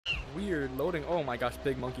weird loading. Oh my gosh,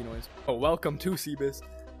 big monkey noise. Oh, welcome to Cebus.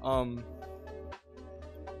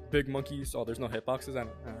 Big monkeys. Oh, there's no hitboxes.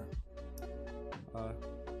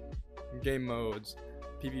 Game modes.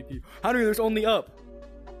 PvP. Henry, there's only up.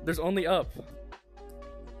 There's only up.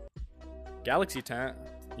 Galaxy tent.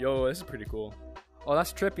 Yo, this is pretty cool. Oh,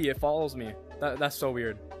 that's trippy. It follows me. That's so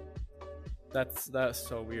weird. That's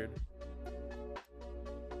so weird.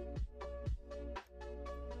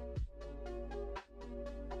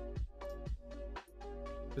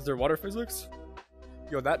 Is there water physics?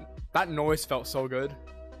 Yo, that noise felt so good.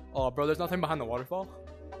 Oh, bro, there's nothing behind the waterfall.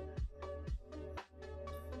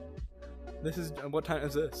 This is what tent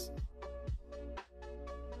is this?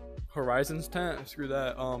 Horizons tent? Screw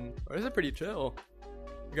that. This is pretty chill.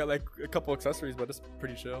 We got like a couple accessories, but it's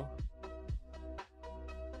pretty chill.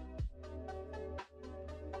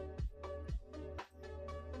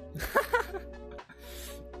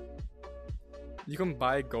 You can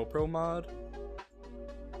buy GoPro mod,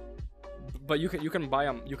 but you can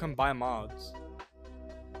buy mods.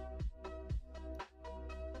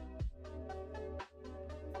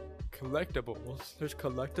 Collectibles. There's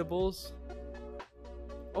collectibles.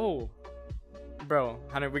 Oh, bro,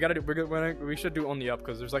 honey, we should do only up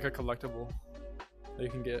because there's like a collectible that you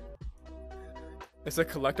can get. It's a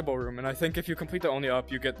collectible room, and I think if you complete the only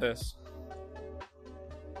up, you get this.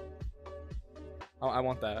 Oh, I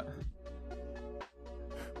want that.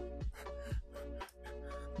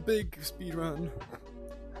 Big speed run.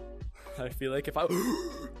 I feel like if I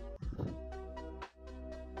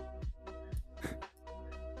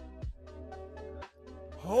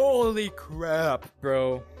holy crap,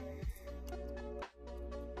 bro.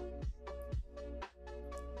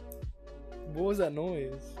 What was that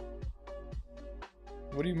noise?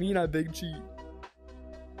 What do you mean I big cheat?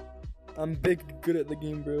 I'm big good at the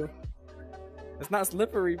game, bro. It's not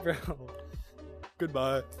slippery, bro.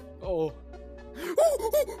 Goodbye. Oh.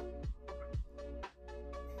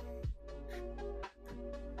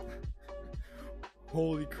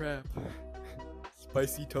 Holy crap.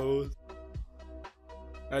 Spicy toes.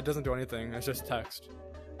 It doesn't do anything, it's just text.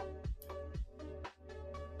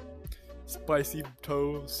 Spicy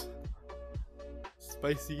toes.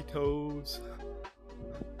 Spicy toes.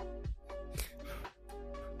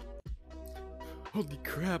 Holy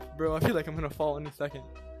crap, bro. I feel like I'm gonna fall any second.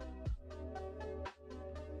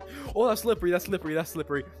 Oh, that's slippery, that's slippery, that's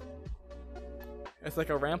slippery. It's like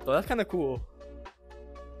a ramp though, that's kinda cool.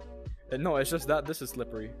 And no, it's just that this is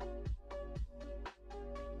slippery.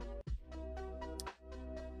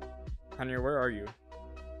 Honey, where are you?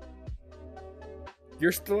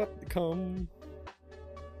 You're still up to come.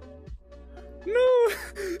 No!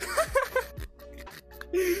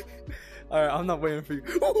 Alright, I'm not waiting for you.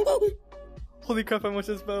 Holy crap, I almost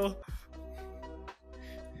just fell.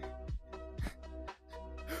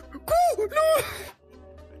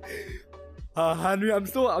 No! Henry, I'm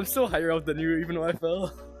still higher up than you, even though I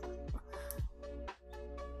fell.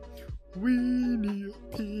 Weenie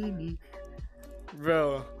peenie.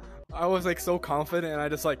 Bro, I was like so confident and I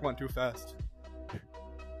just like went too fast.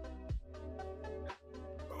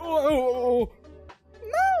 Oh,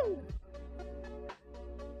 no!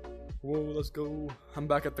 Whoa, let's go. I'm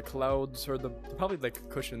back at the clouds, or the probably like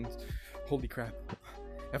cushions. Holy crap.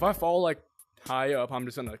 If I fall like high up, I'm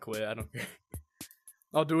just gonna quit. I don't care.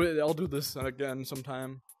 I'll do it. I'll do this again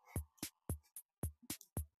sometime.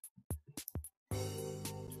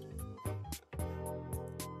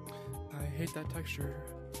 I hate that texture.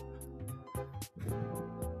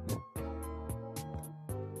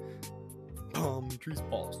 Palm trees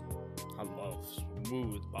balls. I love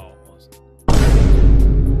smooth balls.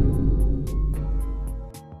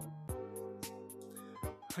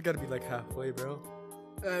 I gotta be like halfway, bro.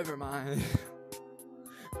 Never mind.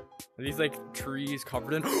 Are these like trees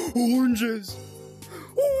covered in oranges?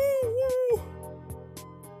 Ooh.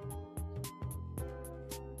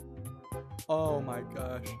 Oh my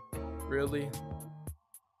gosh. Really?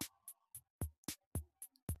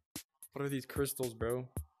 What are these crystals, bro?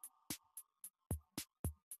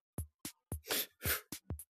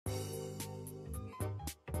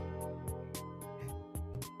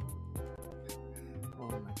 Oh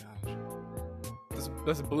my gosh.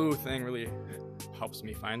 This blue thing really helps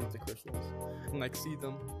me find the crystals and like see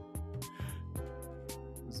them.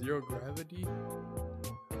 Zero gravity?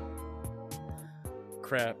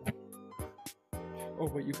 Crap. Oh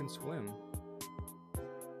wait, you can swim.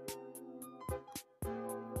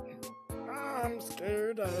 I'm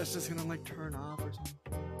scared. It's just gonna like turn off or something.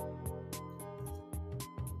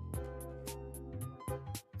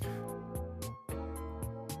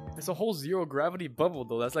 It's a whole zero gravity bubble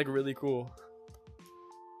though. That's like really cool.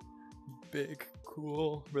 Big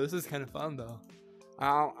cool. Bro, this is kind of fun though.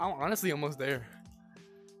 I'm honestly almost there.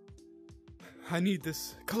 I need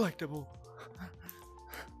this collectible.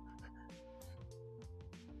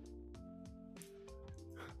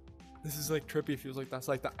 This is like trippy. Feels like that's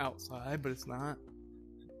like the outside, but it's not.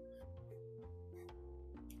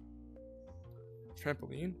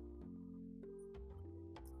 Trampoline.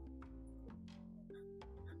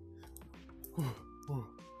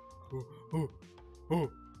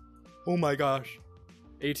 Oh my gosh.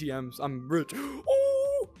 ATMs. I'm rich.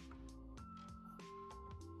 Oh!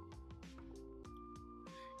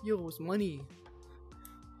 Yo, it's money.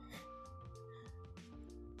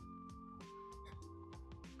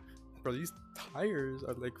 Bro, these tires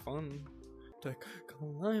are like fun to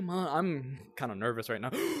climb on. I'm kind of nervous right now.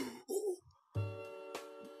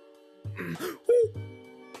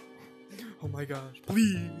 Oh my gosh,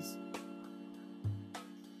 please.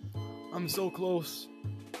 I'm so close.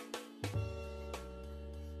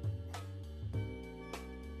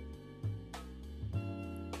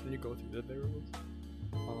 Can you go through the barrels?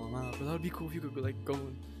 Oh no, but that would be cool if you could like go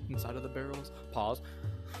inside of the barrels. Pause.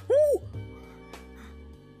 Woo!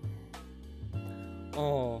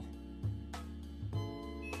 Oh,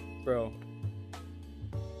 bro.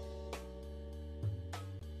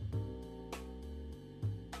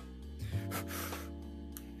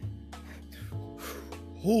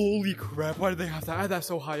 Holy crap, why did they have to add that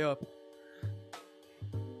so high up?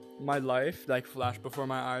 My life like flashed before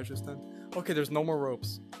my eyes just then. Okay, there's no more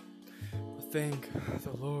ropes. Thank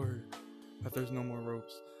the Lord that there's no more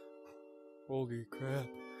ropes. Holy crap.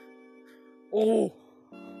 Oh!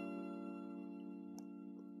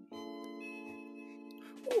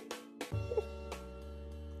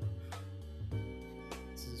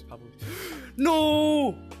 This is probably...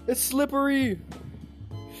 No! It's slippery!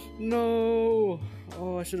 No!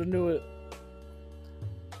 Oh, I should have knew it.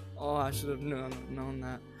 Oh, I should have known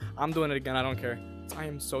that. I'm doing it again, I don't care. I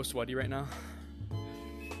am so sweaty right now.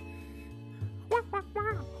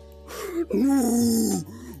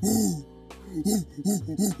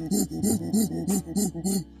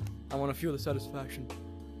 I want to feel the satisfaction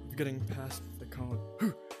of getting past the cone.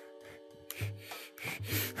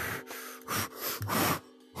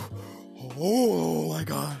 Oh my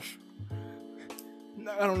gosh.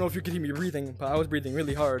 I don't know if you could hear me breathing, but I was breathing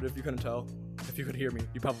really hard if you couldn't tell. If you could hear me,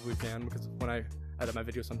 you probably can, because when I edit my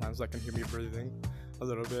videos sometimes I can hear me breathing a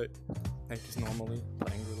little bit. Like just normally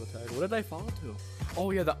playing Gorilla Tag. What did I fall to?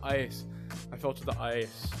 Oh yeah, the ice. I fell to the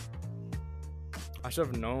ice. I should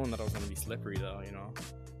have known that I was gonna be slippery though, you know.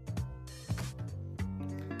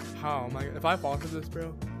 How am I? If I fall to this,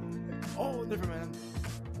 bro. Oh, never mind.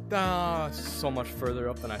 That's so much further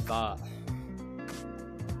up than I thought.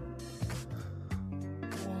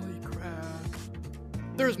 Holy crap!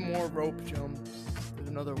 There's more rope jumps. There's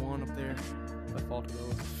another one up there. If I fall to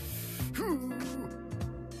those.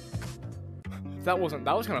 That was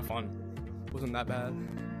kind of fun. Wasn't that bad.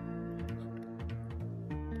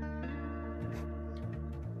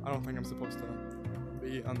 I don't think I'm supposed to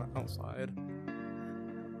be on the outside.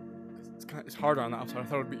 It's harder on the outside. I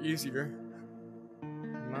thought it would be easier.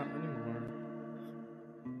 Not anymore.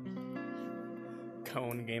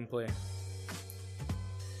 Cone gameplay.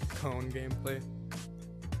 Cone gameplay.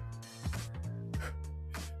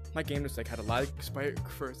 My game just like had a lag spike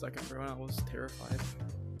for a second, bro, and I was terrified.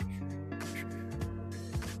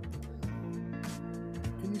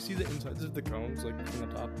 Can you see the insides of the cones, like from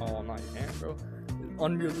the top? Oh, no, you can't, bro.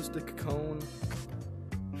 Unrealistic cone.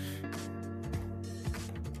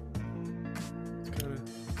 It's kind of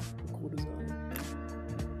a cool design.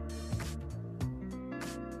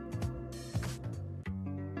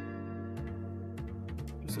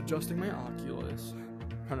 Just adjusting my Oculus,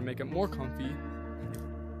 trying to make it more comfy.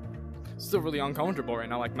 Still really uncomfortable right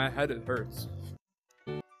now, like my head hurts.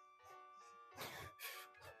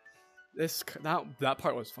 That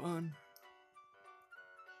part was fun.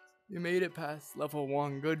 You made it past level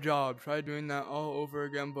 1. Good job. Try doing that all over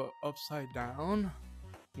again, but upside down?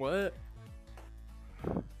 What?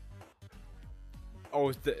 Oh,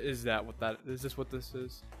 is this what this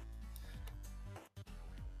is?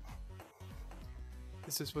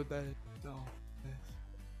 Is this what that is? Oh, this.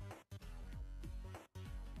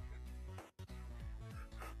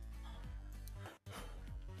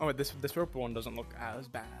 Oh, wait, this rope one doesn't look as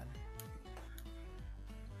bad.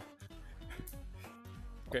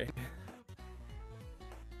 Okay.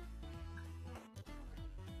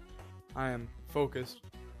 I am focused.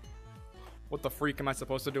 What the freak am I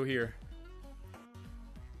supposed to do here?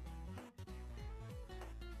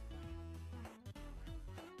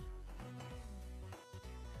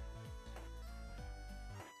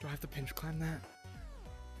 Do I have to pinch climb that?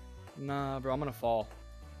 Nah, bro, I'm gonna fall.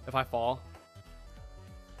 If I fall,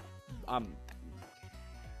 I'm...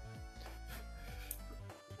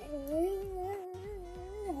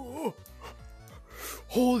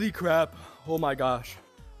 Holy crap. Oh my gosh.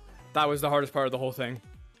 That was the hardest part of the whole thing.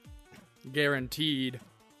 Guaranteed.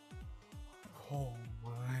 Oh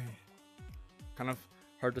my. Kind of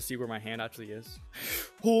hard to see where my hand actually is.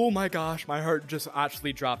 Oh my gosh, my heart just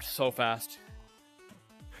actually dropped so fast.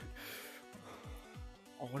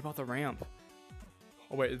 Oh, what about the ramp?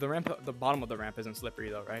 Oh wait, the ramp, the bottom of the ramp isn't slippery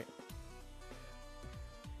though, right?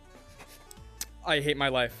 I hate my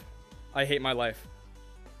life. I hate my life.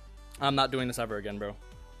 I'm not doing this ever again, bro.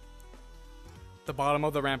 The bottom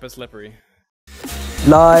of the ramp is slippery.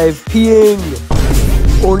 Live peeing.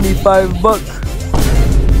 Only $5.